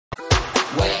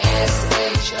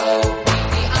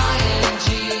ShopThese.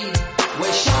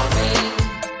 We're shopping.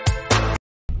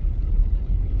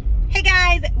 Hey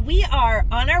guys, we are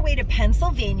on our way to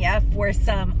Pennsylvania for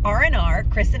some R&R.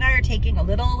 Chris and I are taking a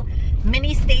little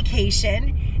mini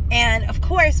staycation, and of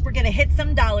course we're gonna hit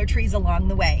some Dollar Trees along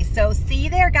the way. So see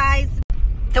you there, guys.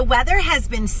 The weather has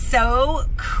been so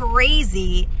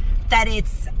crazy that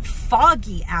it's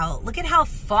foggy out. Look at how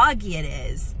foggy it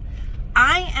is.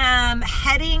 I am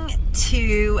heading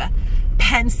to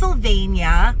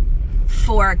Pennsylvania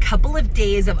for a couple of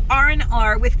days of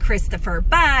R&R with Christopher,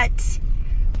 but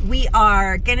we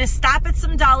are gonna stop at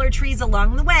some Dollar Trees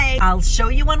along the way. I'll show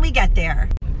you when we get there.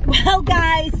 Well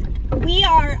guys, we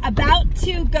are about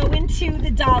to go into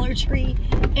the Dollar Tree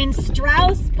in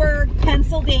Stroudsburg,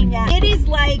 Pennsylvania. It is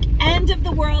like end of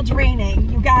the world raining,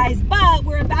 you guys, but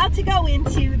we're about to go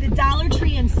into the Dollar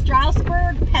Tree in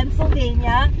Stroudsburg,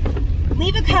 Pennsylvania.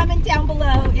 Leave a comment down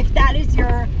below if that is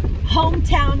your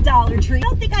hometown Dollar Tree. I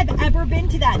don't think I've ever been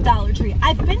to that Dollar Tree.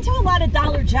 I've been to a lot of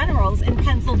Dollar Generals in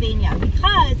Pennsylvania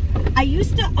because I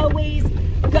used to always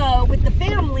go with the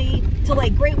family to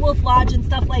like Great Wolf Lodge and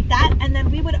stuff like that, and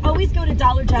then we would always go to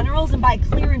Dollar Generals and buy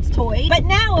clearance toys. But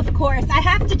now, of course, I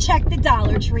have to check the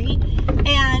Dollar Tree,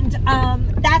 and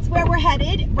that's where we're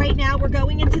headed. Right now, we're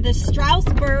going into the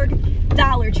Stroudsburg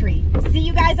Dollar Tree. See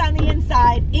you guys on the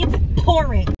inside. It's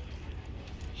pouring.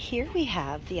 Here we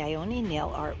have the Ione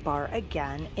nail art bar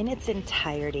again in its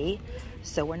entirety,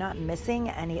 so we're not missing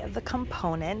any of the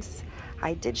components.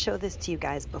 I did show this to you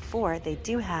guys before. They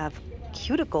do have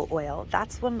cuticle oil.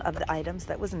 That's one of the items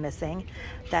that was missing,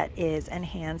 that is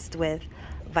enhanced with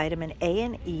vitamin A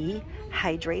and E,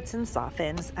 hydrates and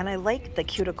softens, and I like the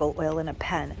cuticle oil in a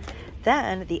pen.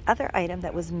 Then the other item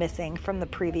that was missing from the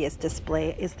previous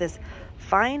display is this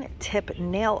fine tip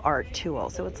nail art tool.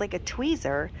 So it's like a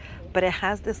tweezer, but it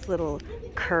has this little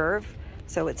curve,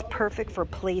 so it's perfect for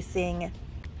placing,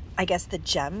 I guess, the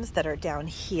gems that are down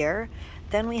here.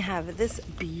 Then we have this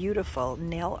beautiful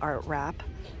nail art wrap,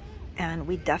 and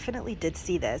we definitely did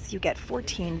see this. You get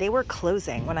 14. They were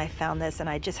closing when I found this, and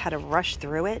I just had to rush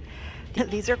through it.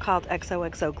 These are called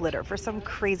XOXO glitter. For some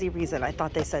crazy reason, I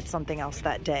thought they said something else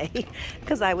that day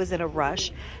because I was in a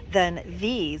rush. Then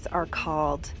these are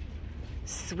called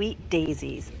Sweet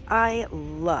Daisies. I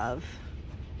love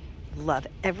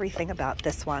everything about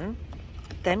this one.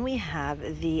 Then we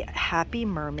have the Happy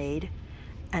Mermaid,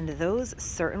 and those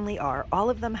certainly are. All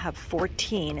of them have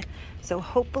 14, so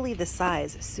hopefully the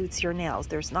size suits your nails.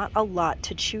 There's not a lot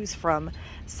to choose from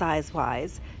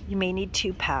size-wise. You may need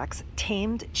 2 packs.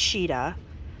 Tamed Cheetah,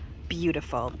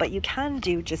 beautiful, but you can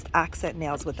do just accent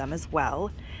nails with them as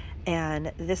well.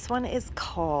 And this one is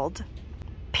called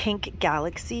Pink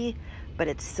Galaxy, but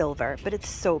it's silver, but it's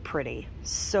so pretty,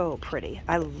 so pretty.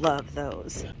 I love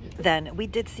those. Then we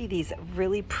did see these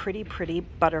really pretty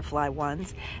butterfly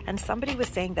ones, and somebody was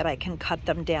saying that I can cut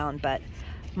them down, but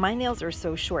my nails are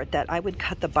so short that I would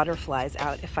cut the butterflies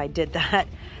out if I did that.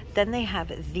 Then they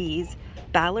have these.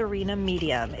 Ballerina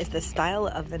Medium is the style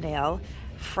of the nail,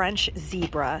 French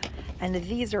Zebra, and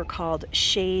these are called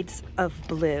Shades of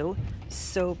Blue.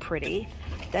 So pretty.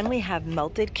 Then we have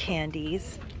Melted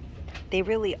Candies. They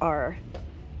really are.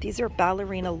 These are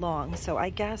ballerina long, so I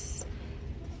guess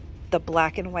the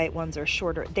black and white ones are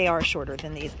shorter. They are shorter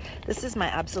than these. This is my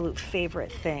absolute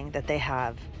favorite thing that they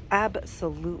have.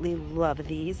 Absolutely love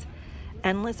these.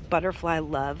 Endless Butterfly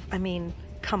Love. I mean,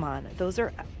 come on. Those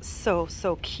are so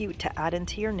cute to add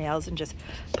into your nails and just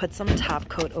put some top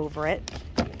coat over it.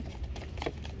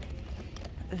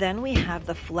 Then we have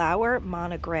the Flower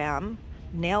Monogram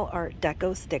Nail Art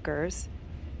Deco stickers.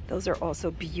 Those are also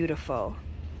beautiful.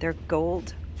 They're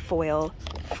gold foil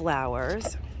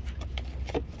flowers.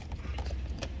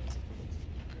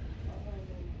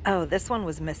 Oh, this one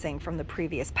was missing from the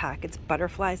previous pack. It's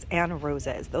butterflies and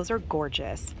roses. Those are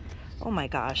gorgeous. Oh my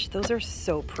gosh, those are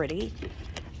so pretty.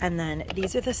 And then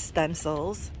these are the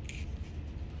stencils.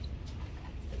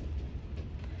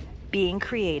 Being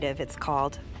Creative, it's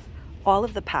called. All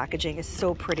of the packaging is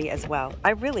so pretty as well.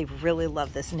 I really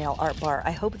love this nail art bar.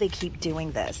 I hope they keep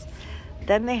doing this.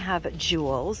 Then they have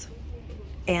jewels,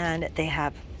 and they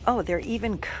have, oh, they're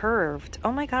even curved.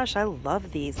 Oh my gosh, I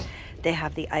love these. They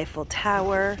have the Eiffel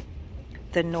Tower,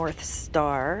 the North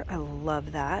Star. I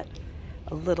love that.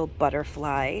 A little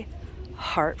butterfly,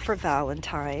 heart for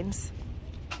Valentine's.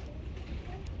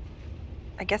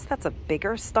 I guess that's a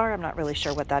bigger star. I'm not really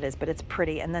sure what that is, but it's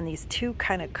pretty. And then these 2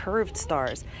 kind of curved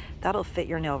stars. That'll fit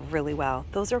your nail really well.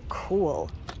 Those are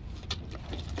cool.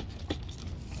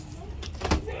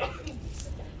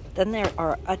 Then there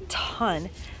are a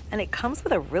ton, and it comes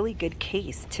with a really good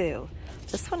case too.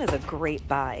 This one is a great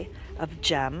buy of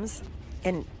gems,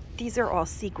 and these are all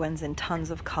sequins in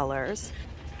tons of colors.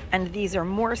 And these are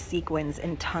more sequins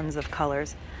in tons of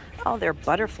colors. Oh, they're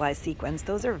butterfly sequins.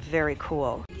 Those are very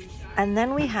cool. And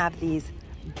then we have these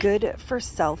good for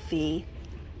selfie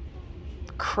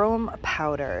chrome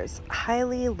powders.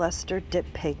 Highly luster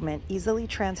dip pigment, easily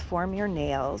transform your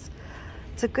nails.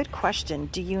 It's a good question.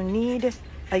 Do you need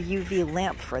a UV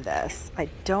lamp for this? I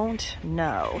don't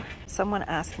know. Someone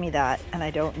asked me that and I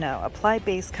don't know. Apply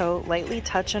base coat, lightly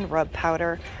touch and rub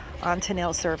powder onto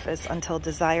nail surface until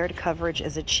desired coverage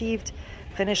is achieved.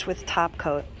 Finish with top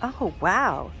coat. Oh,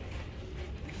 wow.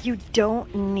 You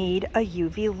don't need a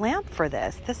UV lamp for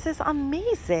this. This is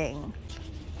amazing.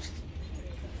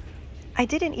 I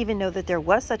didn't even know that there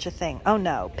was such a thing. Oh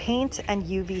no, paint and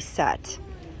UV set.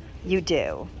 You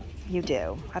do. You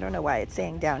do. I don't know why it's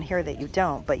saying down here that you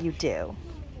don't, but you do.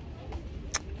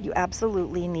 You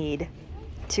absolutely need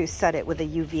to set it with a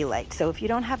UV light. So if you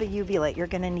don't have a UV light, you're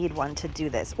going to need one to do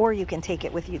this, or you can take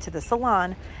it with you to the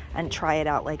salon and try it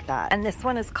out like that. And this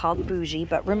one is called Bougie,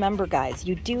 but remember guys,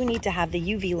 you do need to have the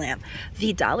UV lamp.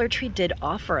 The Dollar Tree did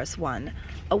offer us one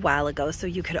a while ago, so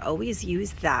you could always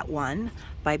use that one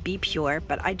by Be Pure,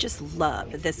 but I just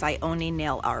love this Ione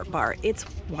nail art bar. It's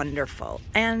wonderful.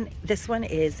 And this one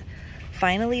is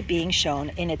finally being shown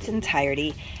in its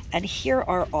entirety, and here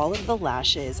are all of the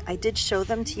lashes. I did show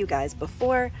them to you guys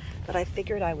before, but I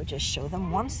figured I would just show them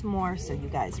once more so you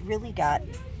guys really got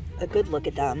a good look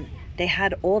at them. They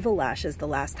had all the lashes the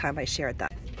last time I shared them.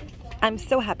 I'm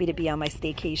so happy to be on my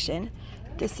staycation.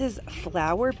 This is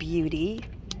Flower Beauty.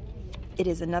 It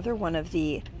is another one of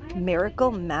the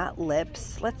Miracle Matte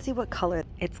Lips. Let's see what color.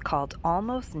 It's called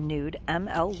Almost Nude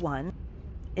ML1.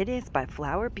 It is by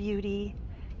Flower Beauty.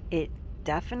 It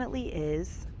definitely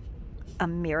is a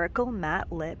miracle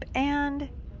matte lip, and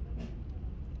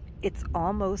it's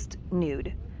almost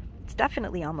nude. It's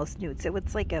definitely almost nude, so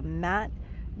it's like a matte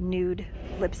nude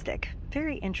lipstick.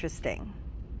 Very interesting.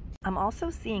 I'm also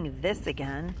seeing this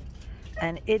again,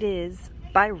 and it is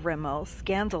by Rimmel,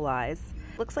 Scandalize.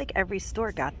 Looks like every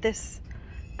store got this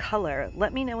color.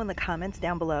 Let me know in the comments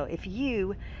down below if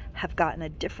you have gotten a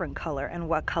different color and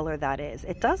what color that is.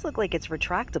 It does look like it's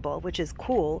retractable, which is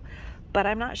cool, but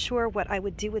I'm not sure what I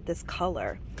would do with this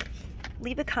color.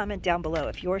 Leave a comment down below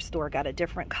if your store got a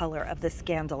different color of the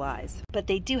Scandalize. But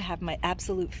they do have my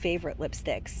absolute favorite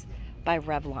lipsticks by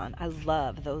Revlon. I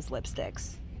love those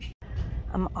lipsticks.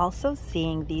 I'm also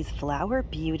seeing these Flower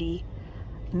Beauty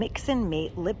Mix and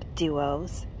Mate Lip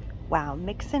Duos. Wow,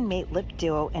 Mix and Mate Lip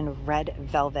Duo in Red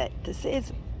Velvet. This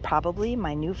is probably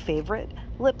my new favorite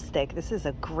lipstick. This is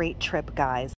a great trip,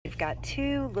 guys. We've got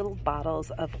 2 little bottles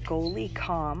of Goli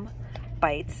Calm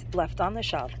bites left on the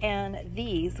shelf, and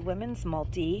these Women's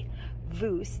Multi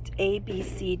Boost A, B,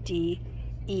 C, D,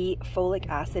 E folic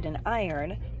acid and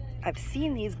iron. I've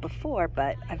seen these before,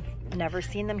 but I've never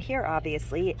seen them here,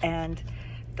 obviously, and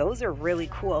those are really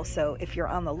cool. So if you're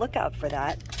on the lookout for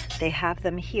that, they have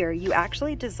them here. You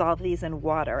actually dissolve these in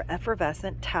water,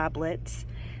 effervescent tablets,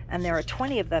 and there are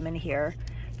 20 of them in here.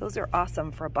 Those are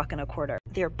awesome for $1.25.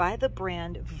 They're by the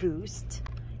brand Boost,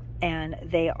 and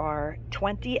they are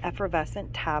 20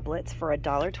 effervescent tablets for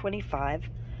 $1.25.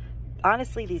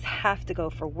 Honestly, these have to go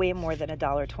for way more than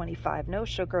 $1.25. No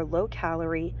sugar, low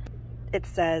calorie. It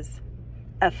says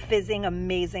a fizzing,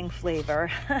 amazing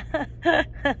flavor.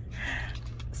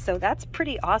 So that's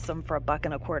pretty awesome for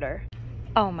 $1.25.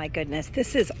 Oh my goodness,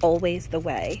 this is always the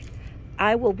way.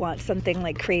 I will want something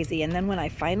like crazy, and then when I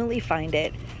finally find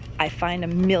it, I find a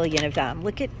million of them.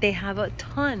 Look at, they have a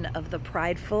ton of the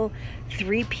Prideful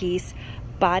 3-piece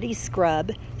body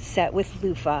scrub set with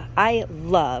loofah. I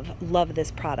love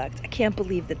this product. I can't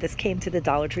believe that this came to the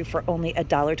Dollar Tree for only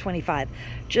 $1.25.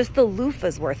 Just the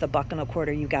loofah's worth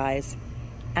 $1.25, you guys.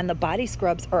 And the body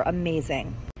scrubs are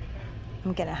amazing.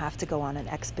 I'm gonna have to go on an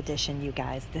expedition, you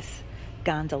guys. This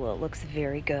gondola looks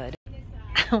very good.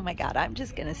 Oh my God, I'm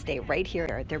just gonna stay right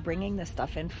here. They're bringing the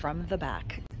stuff in from the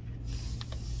back.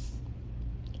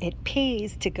 It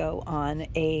pays to go on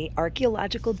a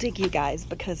archaeological dig, you guys,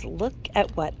 because look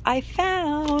at what I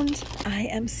found. I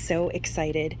am so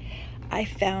excited. I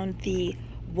found the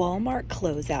Walmart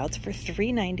closeouts for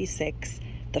 $3.96,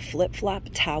 the flip-flop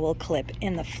towel clip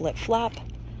in the flip-flop,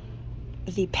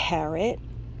 the parrot,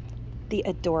 the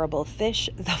adorable fish,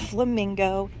 the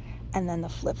flamingo, and then the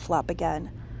flip-flop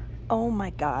again. Oh my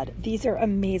God, these are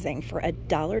amazing for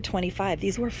 $1.25.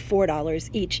 These were $4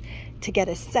 each. To get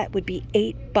a set would be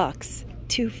 $8,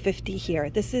 $2.50 here.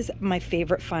 This is my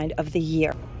favorite find of the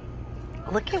year.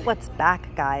 Look at what's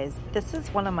back, guys. This is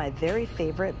one of my very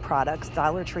favorite products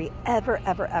Dollar Tree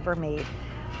ever made.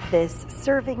 This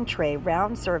serving tray,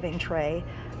 round serving tray.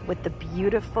 with the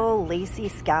beautiful lacy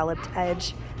scalloped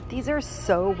edge. These are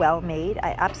so well made.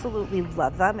 I absolutely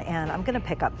love them, and I'm gonna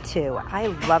pick up 2. I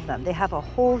love them. They have a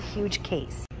whole huge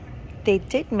case. They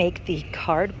did make the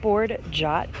cardboard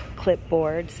jot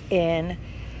clipboards in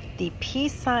the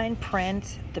peace sign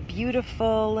print, the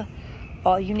beautiful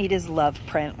all you need is love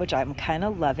print, which I'm kind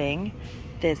of loving.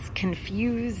 This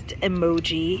confused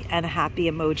emoji and happy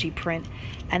emoji print,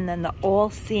 and then the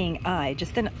all-seeing eye,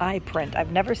 just an eye print.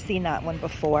 I've never seen that one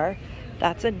before.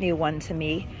 That's a new one to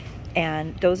me.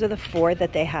 And those are the 4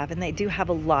 that they have, and they do have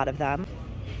a lot of them.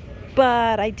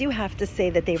 But I do have to say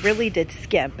that they really did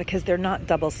skimp because they're not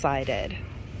double-sided.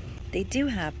 They do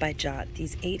have by Jot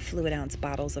these 8 fluid ounce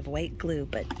bottles of white glue,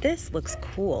 but this looks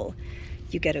cool.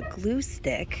 You get a glue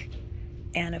stick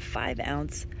and a 5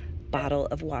 ounce bottle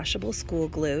of washable school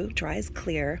glue, dries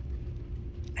clear.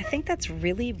 I think that's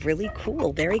really, really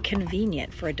cool. Very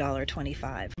convenient for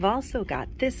 $1.25. I've also got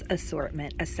this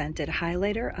assortment: a scented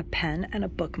highlighter, a pen, and a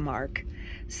bookmark.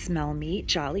 Smell Me,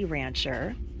 Jolly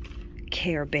Rancher,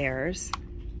 Care Bears.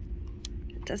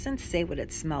 It doesn't say what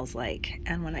it smells like,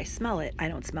 and when I smell it, I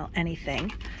don't smell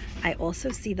anything. I also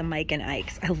see the Mike and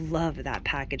Ike's. I love that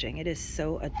packaging. It is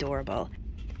so adorable.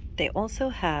 They also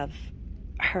have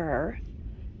her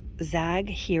Zag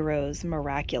Heroes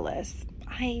Miraculous.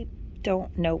 I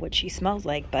don't know what she smells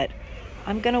like, but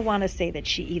I'm gonna want to say that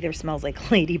she either smells like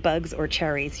ladybugs or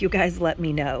cherries. You guys let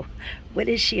me know. What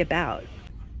is she about?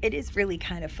 It is really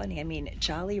kind of funny. I mean,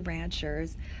 Jolly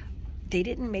Ranchers, they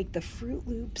didn't make the Fruit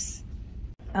Loops.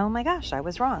 Oh my gosh, I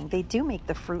was wrong. They do make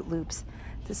the Fruit Loops.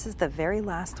 This is the very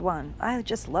last one. I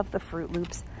just love the Fruit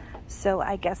Loops. So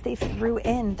I guess they threw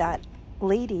in that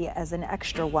lady as an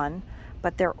extra one,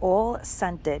 but they're all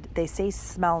scented. They say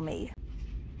Smell Me.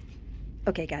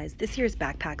 Okay guys, this year's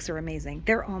backpacks are amazing.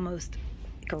 They're almost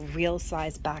like a real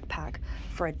size backpack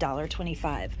for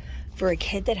 $1.25. For a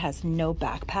kid that has no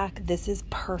backpack, this is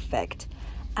perfect.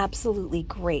 Absolutely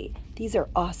great. These are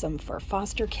awesome for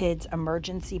foster kids,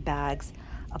 emergency bags,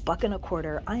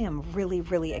 $1.25. I am really,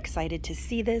 really excited to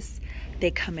see this.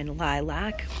 They come in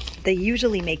lilac. They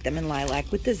usually make them in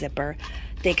lilac with the zipper.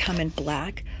 They come in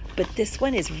black, but this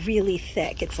one is really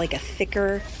thick. It's like a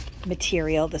thicker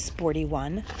material, the sporty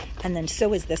one. And then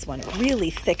so is this one,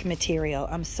 really thick material.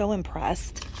 I'm so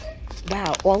impressed.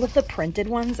 Wow, all of the printed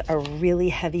ones are really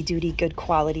heavy duty, good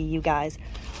quality, you guys.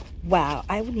 Wow,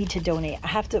 I would need to donate. I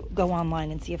have to go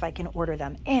online and see if I can order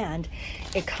them. And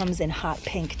it comes in hot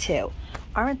pink too.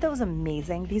 Aren't those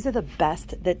amazing? These are the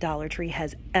best that Dollar Tree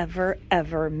has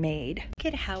ever made.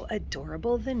 Look at how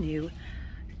adorable the new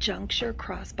Juncture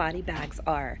crossbody bags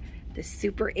are. The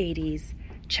super 80s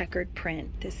checkered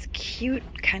print, this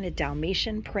cute kind of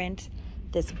Dalmatian print,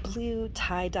 this blue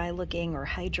tie-dye looking or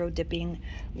hydro dipping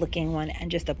looking one, and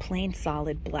just a plain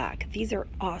solid black. These are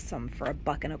awesome for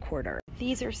 $1.25.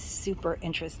 These are super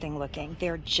interesting looking.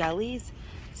 They're jellies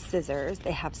scissors.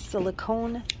 They have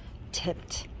silicone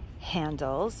tipped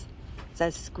handles. It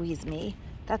says squeeze me.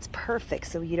 That's perfect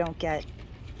so you don't get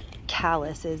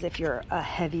calluses if you're a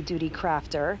heavy duty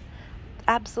crafter.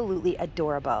 Absolutely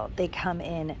adorable. They come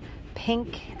in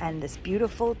pink and this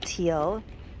beautiful teal,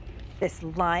 this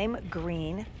lime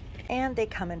green, and they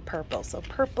come in purple. So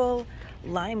purple,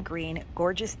 lime green,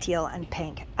 gorgeous teal, and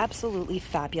pink. Absolutely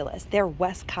fabulous. They're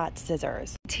Westcott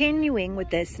scissors. Continuing with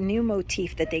this new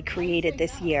motif that they created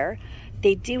this year,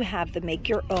 they do have the Make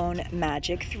Your Own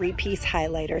Magic 3-piece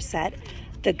highlighter set.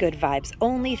 The Good Vibes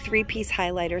Only 3-piece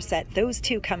highlighter set. Those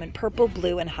two come in purple,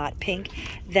 blue, and hot pink.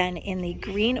 Then in the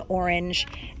green, orange,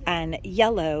 and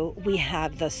yellow, we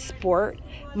have the Sport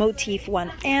motif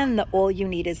one and the All You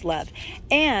Need Is Love.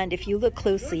 And if you look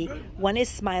closely, one is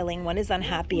smiling, one is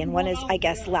unhappy, and one is, I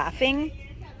guess, laughing.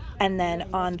 And then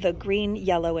on the green,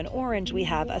 yellow, and orange, we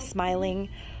have a smiling,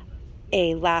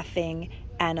 a laughing,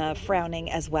 and a frowning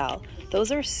as well.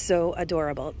 Those are so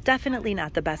adorable. Definitely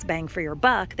not the best bang for your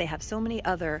buck. They have so many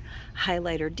other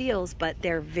highlighter deals, but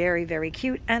they're very, very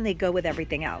cute, and they go with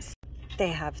everything else. They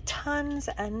have tons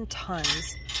and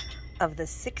tons of the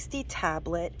 60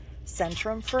 tablet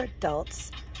Centrum for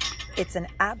adults. It's an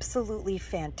absolutely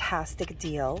fantastic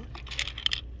deal.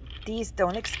 These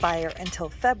don't expire until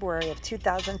February of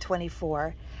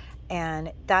 2024.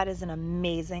 And that is an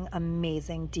amazing,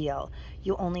 amazing deal.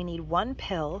 You only need one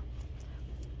pill.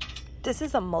 This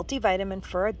is a multivitamin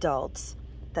for adults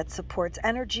that supports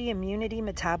energy, immunity,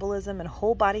 metabolism, and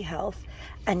whole body health.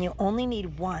 And you only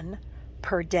need one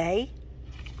per day.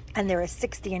 And there is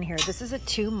 60 in here. This is a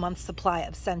 2-month supply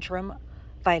of Centrum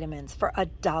vitamins for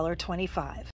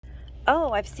 $1.25.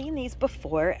 Oh, I've seen these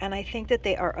before, and I think that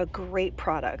they are a great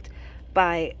product.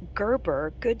 By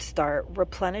Gerber Good Start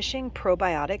Replenishing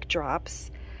Probiotic Drops.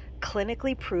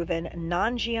 clinically proven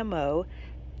non-GMO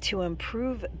to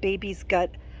improve baby's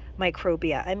gut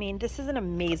microbiota. I mean, this is an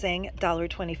amazing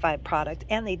 $1.25 product,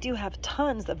 and they do have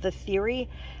tons of the Theory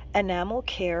Enamel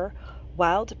Care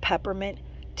Wild Peppermint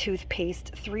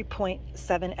Toothpaste,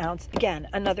 3.7 ounce. Again,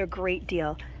 another great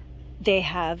deal. They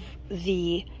have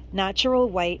the Natural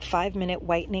White 5-minute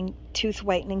whitening tooth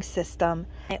whitening system.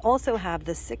 They also have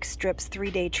the 6 strips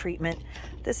 3-day treatment.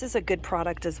 This is a good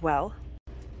product as well.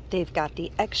 They've got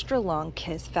the Extra Long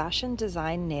Kiss Fashion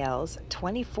Design Nails,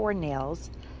 24 nails.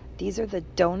 These are the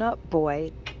Donut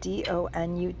Boy,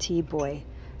 D-O-N-U-T Boy,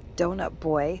 Donut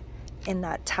Boy, in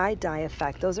that tie-dye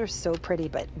effect. Those are so pretty,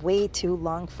 but way too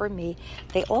long for me.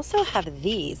 They also have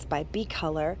these by B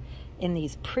Color in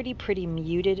these pretty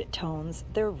muted tones.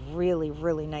 They're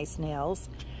really nice nails.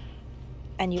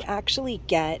 And you actually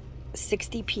get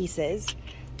 60 pieces.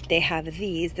 They have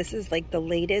these. This is like the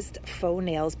latest faux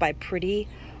nails by Pretty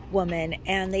Woman,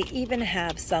 and they even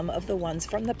have some of the ones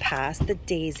from the past, the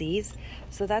daisies.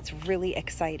 So that's really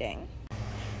exciting.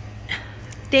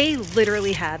 They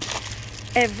literally have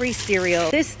every cereal.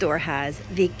 This store has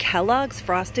the Kellogg's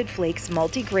Frosted Flakes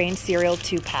multigrain cereal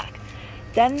 2-pack.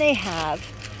 Then they have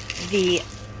the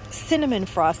Cinnamon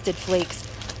Frosted Flakes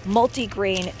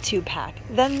multigrain 2-pack.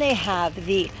 Then they have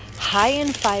the high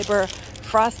in fiber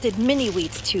Frosted Mini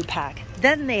Wheats 2-pack.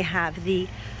 Then they have the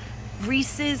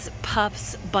Reese's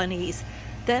Puffs Bunnies.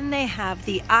 Then they have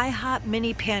the IHOP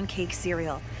Mini Pancake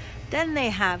cereal. Then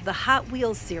they have the Hot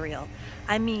Wheels cereal.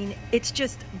 I mean, it's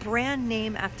just brand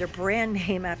name after brand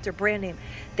name after brand name.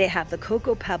 They have the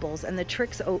Cocoa Pebbles and the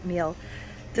Trix Oatmeal.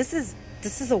 This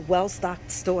is a well-stocked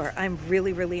store. I'm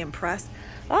really impressed.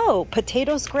 Oh,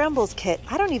 potato scrambles kit.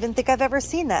 I don't even think I've ever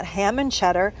seen that. Ham and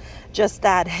cheddar, just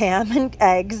that ham and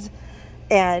eggs.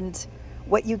 And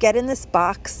what you get in this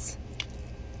box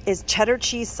is cheddar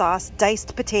cheese sauce,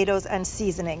 diced potatoes, and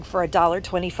seasoning for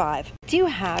 $1.25. Do you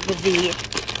have the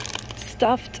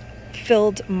stuffed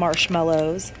filled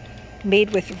marshmallows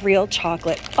made with real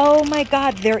chocolate? Oh my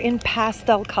God, they're in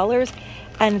pastel colors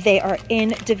and they are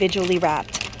individually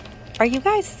wrapped. Are you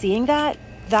guys seeing that?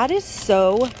 That is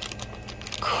so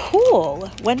cool.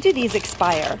 When do these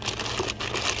expire?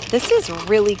 This is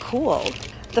really cool.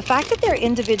 The fact that they're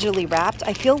individually wrapped,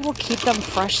 I feel will keep them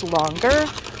fresh longer.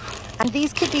 And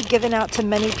these could be given out to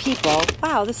many people.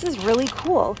 Wow, this is really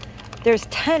cool. There's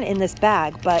 10 in this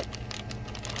bag, but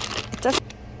it doesn't.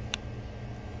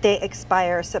 They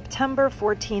expire September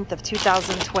 14th of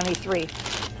 2023.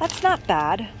 That's not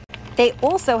bad. They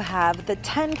also have the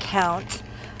 10 count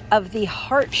of the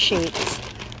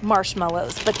heart-shaped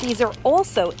marshmallows, but these are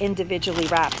also individually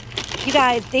wrapped. You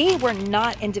guys, they were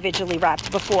not individually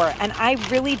wrapped before, and I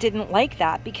really didn't like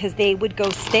that because they would go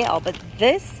stale, but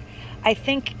this, I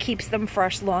think, keeps them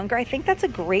fresh longer. I think that's a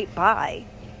great buy.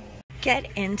 Get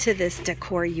into this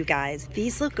decor, you guys.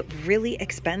 These look really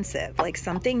expensive, like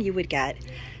something you would get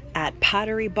at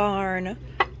Pottery Barn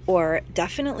or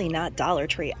definitely not Dollar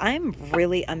Tree. I'm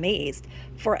really amazed.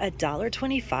 For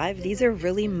 $1.25, these are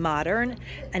really modern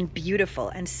and beautiful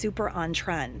and super on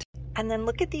trend. And then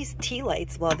look at these tea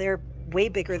lights. Well, they're way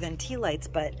bigger than tea lights,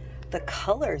 but the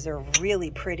colors are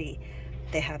really pretty.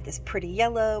 They have this pretty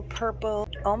yellow, purple,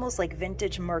 almost like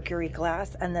vintage mercury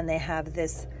glass, and then they have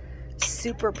this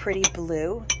super pretty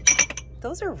blue.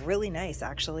 Those are really nice,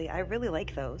 actually. I really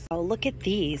like those. Oh, look at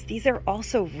these. These are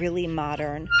also really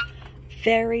modern.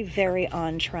 Very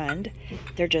on trend.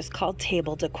 They're just called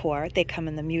table decor. They come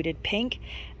in the muted pink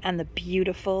and the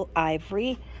beautiful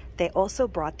ivory. They also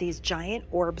brought these giant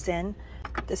orbs in.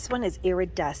 This one is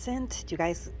iridescent. Do you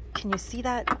guys, can you see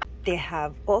that? They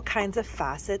have all kinds of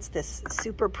facets. This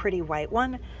super pretty white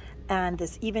one and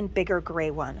this even bigger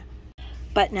gray one.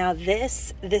 But now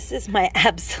this is my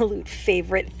absolute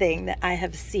favorite thing that I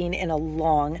have seen in a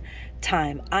long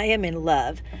time. I am in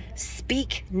love.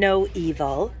 Speak no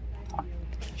evil.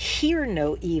 Hear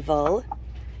no evil,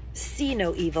 see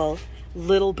no evil,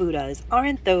 little Buddhas.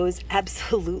 Aren't those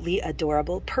absolutely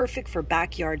adorable? Perfect for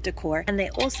backyard decor. And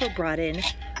they also brought in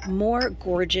more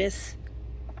gorgeous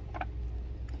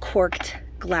corked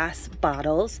glass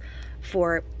bottles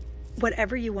for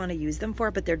whatever you want to use them for,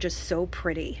 but they're just so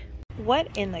pretty.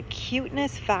 What in the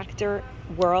cuteness factor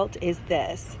world is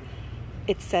this?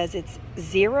 It says it's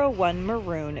 01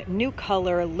 Maroon, new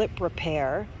color, lip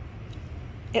repair.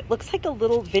 It looks like a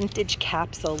little vintage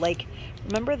capsule. Like,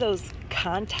 remember those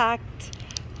contact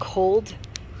cold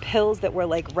pills that were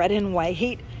like red and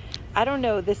white? I don't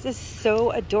know. This is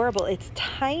so adorable. It's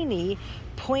tiny,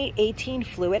 0.18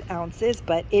 fluid ounces,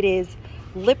 but it is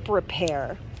lip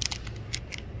repair.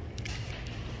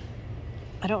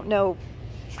 I don't know,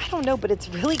 but it's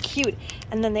really cute.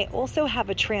 And then they also have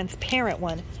a transparent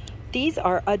one. These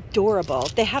are adorable.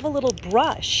 They have a little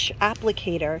brush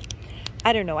applicator.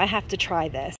 I don't know, I have to try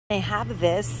this. They have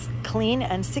this Clean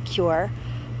and Secure.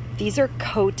 These are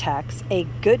Kotex, a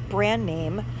good brand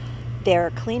name.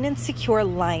 They're clean and secure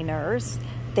liners.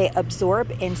 They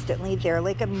absorb instantly. They're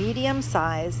like a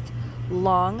medium-sized,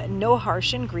 long, no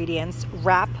harsh ingredients,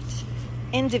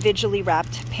 individually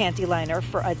wrapped panty liner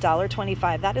for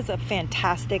 $1.25. That is a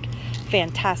fantastic,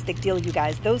 fantastic deal, you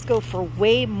guys. Those go for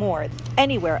way more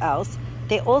anywhere else.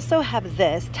 They also have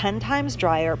this 10 times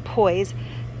drier Poise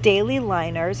daily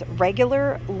liners,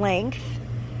 regular length.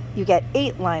 You get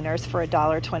 8 liners for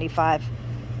 $1.25.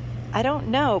 I don't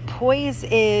know. Poise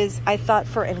is, I thought,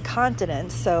 for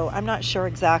incontinence, so I'm not sure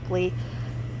exactly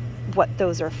what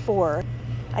those are for.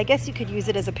 I guess you could use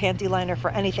it as a panty liner for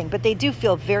anything, but they do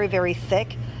feel very, very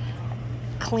thick.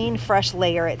 Clean, fresh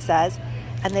layer, it says,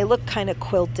 and they look kind of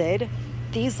quilted.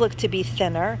 These look to be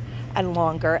thinner and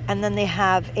longer, and then they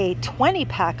have a 20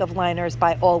 pack of liners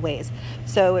by Always.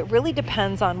 So it really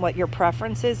depends on what your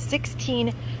preference is,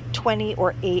 16, 20,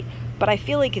 or 8, but I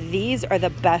feel like these are the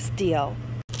best deal.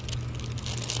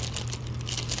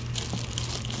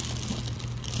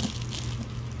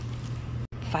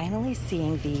 Finally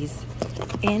seeing these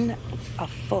in a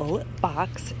full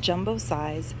box, jumbo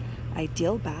size,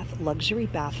 Ideal Bath luxury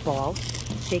bath ball.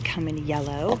 They come in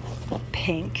yellow,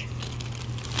 pink,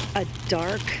 a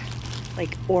dark,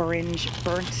 like orange,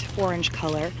 burnt orange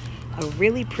color, a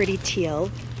really pretty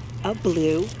teal, a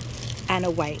blue, and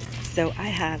a white. So I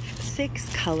have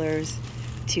 6 colors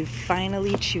to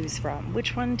finally choose from.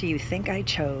 Which one do you think I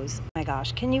chose? Oh my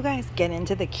gosh, can you guys get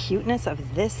into the cuteness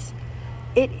of this?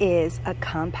 It is a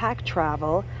compact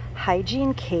travel,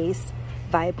 hygiene case,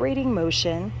 vibrating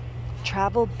motion,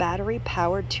 travel battery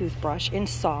powered toothbrush in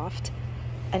soft,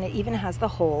 and it even has the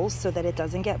holes so that it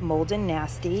doesn't get mold and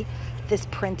nasty. This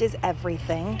print is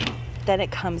everything. Then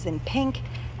it comes in pink,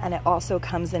 and it also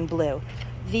comes in blue.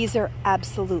 These are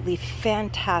absolutely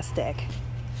fantastic.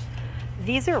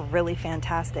 These are really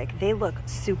fantastic. They look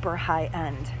super high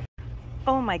end.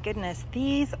 Oh my goodness,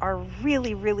 these are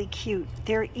really, really cute.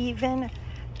 They're even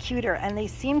cuter, and they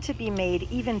seem to be made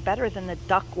even better than the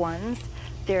duck ones.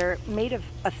 They're made of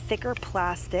a thicker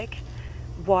plastic,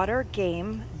 water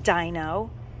game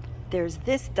dino. There's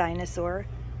this dinosaur.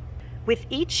 With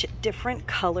each different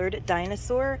colored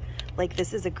dinosaur, like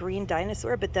this is a green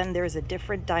dinosaur, but then there's a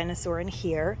different dinosaur in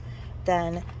here.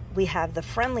 Then we have the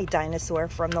friendly dinosaur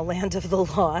from the Land of the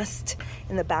Lost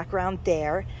in the background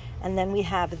there. And then we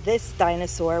have this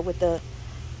dinosaur with the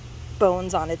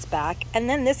bones on its back. And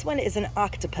then this one is an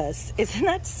octopus. Isn't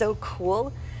that so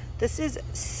cool? This is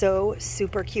so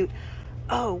super cute.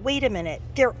 Oh, wait a minute.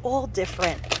 They're all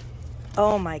different.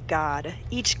 Oh my God.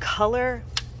 Each color,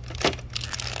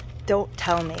 don't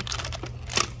tell me.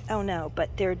 Oh no,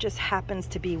 but there just happens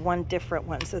to be one different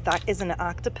one. So that is an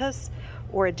octopus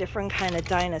or a different kind of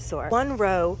dinosaur. One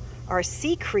row are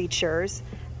sea creatures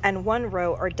and one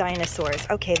row are dinosaurs.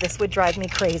 Okay, this would drive me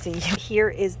crazy. Here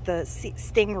is the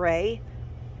stingray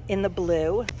in the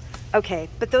blue. Okay,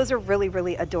 but those are really,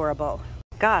 really adorable.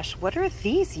 Gosh, what are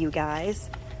these, you guys?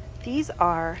 These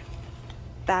are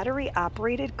battery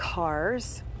operated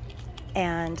cars.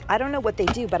 And I don't know what they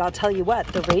do, but I'll tell you what,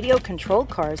 the radio controlled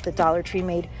cars that Dollar Tree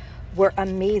made were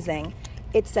amazing.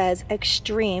 It says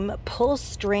extreme pull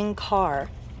string car.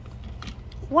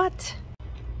 What?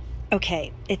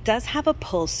 Okay, it does have a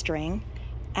pull string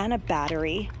and a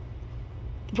battery.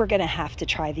 We're gonna have to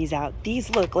try these out. These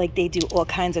look like they do all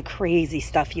kinds of crazy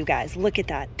stuff, you guys. Look at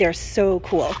that, they're so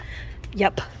cool.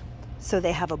 Yep, so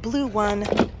they have a blue one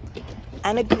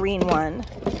and a green one.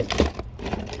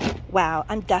 Wow,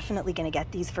 I'm definitely gonna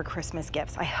get these for Christmas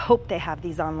gifts. I hope they have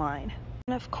these online.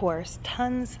 And of course,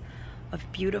 tons of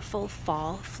beautiful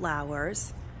fall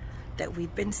flowers that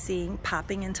we've been seeing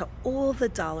popping into all the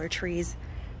Dollar Trees.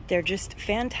 They're just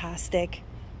fantastic,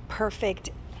 perfect.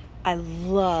 I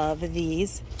love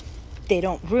these. They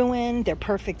don't ruin, they're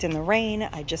perfect in the rain.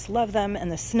 I just love them, and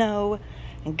the snow,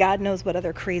 and God knows what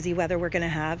other crazy weather we're gonna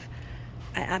have.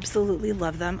 I absolutely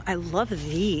love them. I love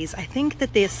these. I think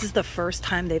that this is the first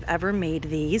time they've ever made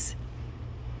these.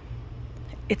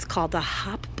 It's called the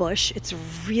Hop Bush. It's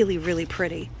really, really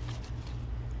pretty.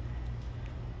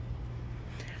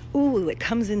 Ooh, it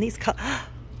comes in these colors.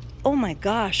 Oh my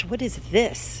gosh, what is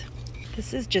this?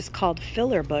 This is just called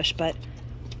filler bush, but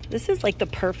this is like the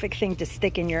perfect thing to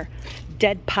stick in your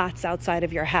dead pots outside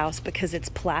of your house because it's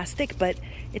plastic, but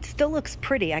it still looks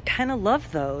pretty. I kind of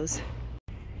love those.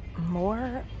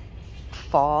 More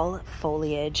fall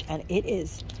foliage, and it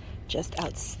is just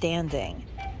outstanding.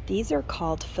 These are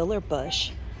called filler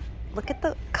bush, Look at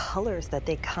the colors that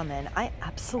they come in. I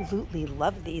absolutely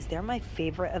love these. They're my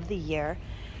favorite of the year.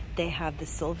 They have the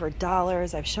silver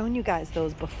dollars. I've shown you guys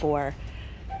those before.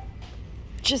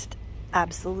 Just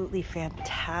absolutely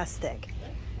fantastic.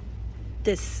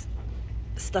 This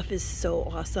stuff is so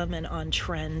awesome and on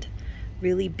trend.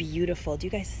 Really beautiful. Do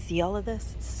you guys see all of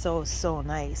this? It's so, so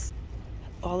nice.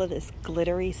 All of this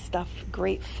glittery stuff.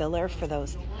 Great filler for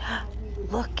those.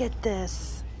 Look at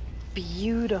this.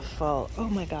 Beautiful. Oh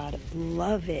my God,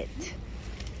 love it.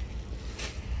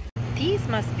 These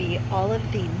must be all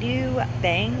of the new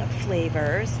Bang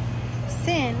flavors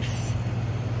since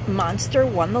Monster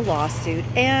won the lawsuit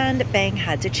and Bang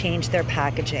had to change their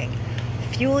packaging.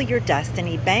 Fuel Your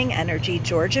Destiny, Bang Energy,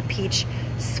 Georgia Peach,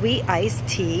 Sweet Iced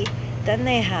Tea. Then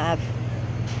they have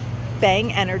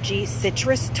Bang Energy,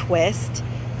 Citrus Twist.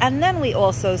 And then we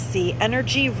also see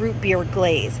Energy Root Beer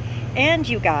Glaze. And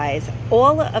you guys,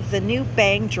 all of the new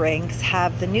Bang drinks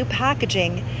have the new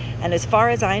packaging, and as far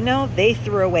as I know, they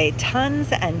threw away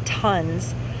tons and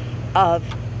tons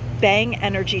of Bang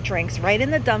energy drinks right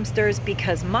in the dumpsters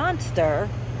because Monster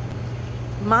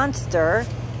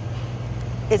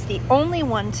is the only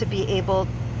one to be able,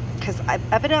 because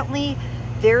evidently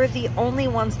they're the only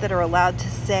ones that are allowed to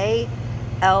say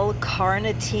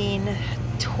L-carnitine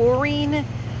taurine,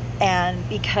 and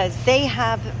because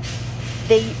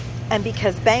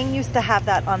because Bang used to have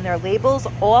that on their labels,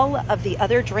 all of the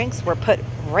other drinks were put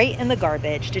right in the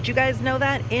garbage. Did you guys know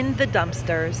that? In the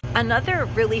dumpsters. Another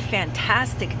really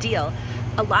fantastic deal.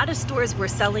 A lot of stores were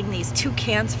selling these 2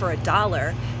 cans for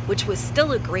 $1, which was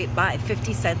still a great buy,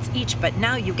 50 cents each, but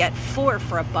now you get 4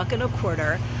 for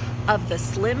 $1.25 of the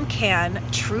Slim Can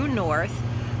True North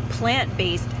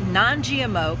plant-based,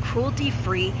 non-GMO,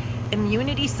 cruelty-free,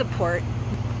 immunity support.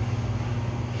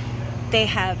 They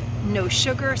have no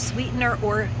sugar, sweetener,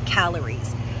 or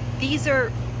calories. These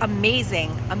are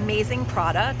amazing, amazing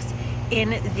products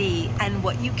and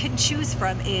what you can choose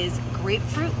from is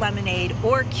grapefruit lemonade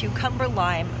or cucumber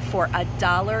lime for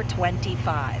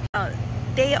 $1.25.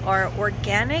 They are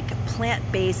organic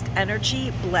plant-based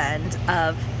energy blend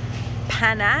of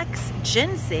Panax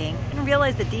ginseng. I didn't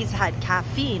realize that these had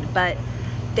caffeine, but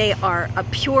they are a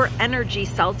pure energy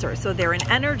seltzer. So they're an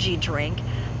energy drink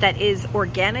that is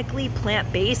organically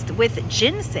plant-based with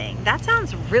ginseng. That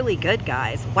sounds really good,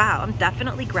 guys. Wow, I'm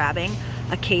definitely grabbing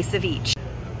a case of each.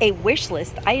 A wish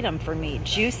list item for me,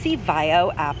 Juicy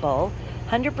Vio Apple,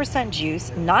 100%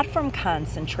 juice, not from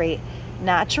concentrate,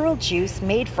 natural juice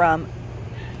made from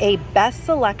a best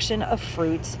selection of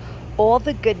fruits, all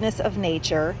the goodness of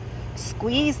nature,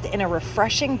 squeezed in a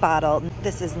refreshing bottle.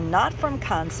 This is not from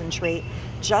concentrate,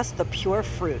 just the pure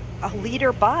fruit. A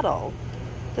liter bottle.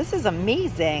 This is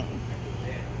amazing.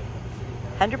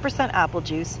 100% apple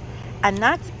juice, and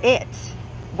that's it.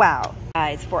 Wow.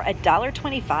 Guys, for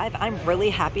 $1.25, I'm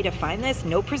really happy to find this.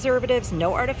 No preservatives,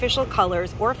 no artificial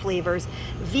colors or flavors,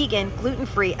 vegan,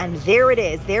 gluten-free, and there it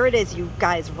is, you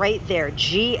guys, right there,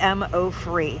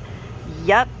 GMO-free.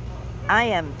 Yep, I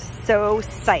am so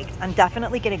psyched. I'm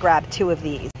definitely gonna grab 2 of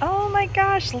these. Oh my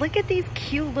gosh, look at these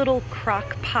cute little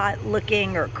crock pot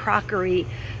looking or crockery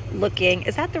looking,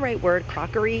 is that the right word?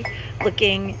 Crockery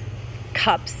looking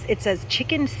cups. It says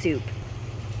chicken soup.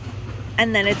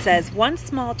 And then it says 1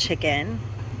 small chicken,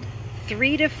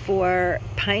 3 to 4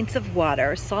 pints of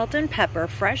water, salt and pepper,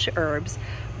 fresh herbs,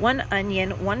 1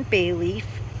 onion, 1 bay leaf,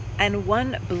 and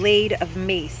 1 blade of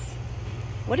mace.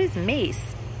 What is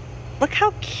mace? Look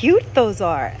how cute those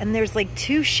are. And there's like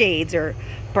 2 shades, or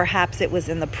perhaps it was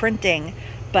in the printing,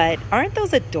 but aren't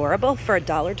those adorable for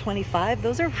 $1.25?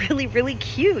 Those are really, really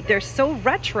cute. They're so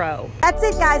retro. That's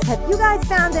it, guys. Have you guys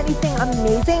found anything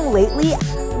amazing lately?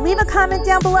 Leave a comment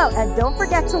down below, and don't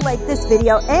forget to like this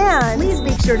video, and please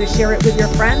make sure to share it with your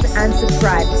friends and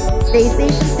subscribe. Stay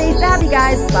safe and stay savvy,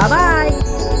 guys.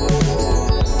 Bye-bye.